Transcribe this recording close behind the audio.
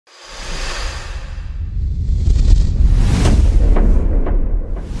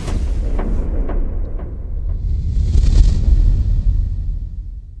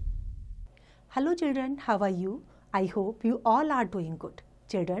children, how are you? I hope you all are doing good.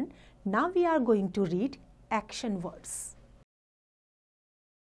 Children, now we are going to read action words.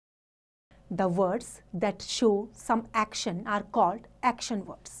 The words that show some action are called action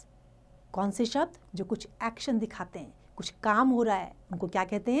words. कौन से शब्द जो कुछ action दिखाते हैं, कुछ काम हो रहा है, उनको क्या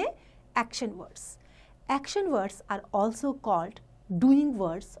कहते हैं? Action words. Action words are also called doing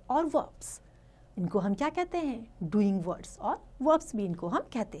words और वर्ब्स. इनको हम क्या कहते हैं? डूइंग वर्ड्स और वर्ब्स भी इनको हम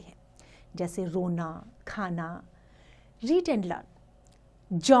कहते हैं. जैसे रोना, खाना. Read and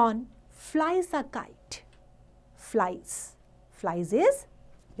learn. John flies a kite. Flies. Flies is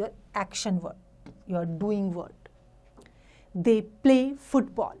your action word, your doing word. They play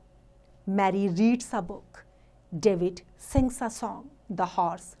football. Mary reads a book. David sings a song. The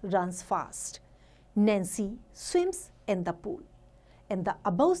horse runs fast. Nancy swims in the pool. In the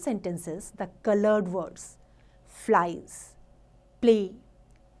above sentences, the colored words flies, play,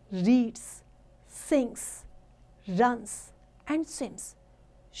 reads, sings, runs and swims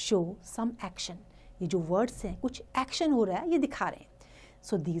show some action. ये जो words हैं, कुछ action हो रहा है, ये दिखा रहे हैं.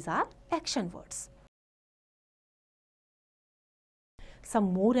 So these are action words. Some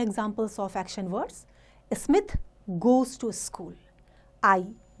more examples of action words. Smith goes to school. I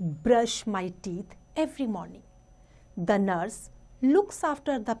brush my teeth every morning. The nurse looks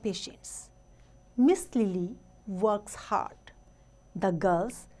after the patients. Miss Lily works hard. The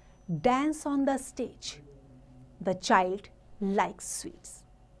girls dance on the stage. The child likes sweets.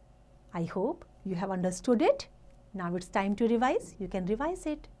 I hope you have understood it. Now it's time to revise. You can revise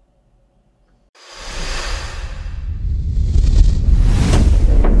it.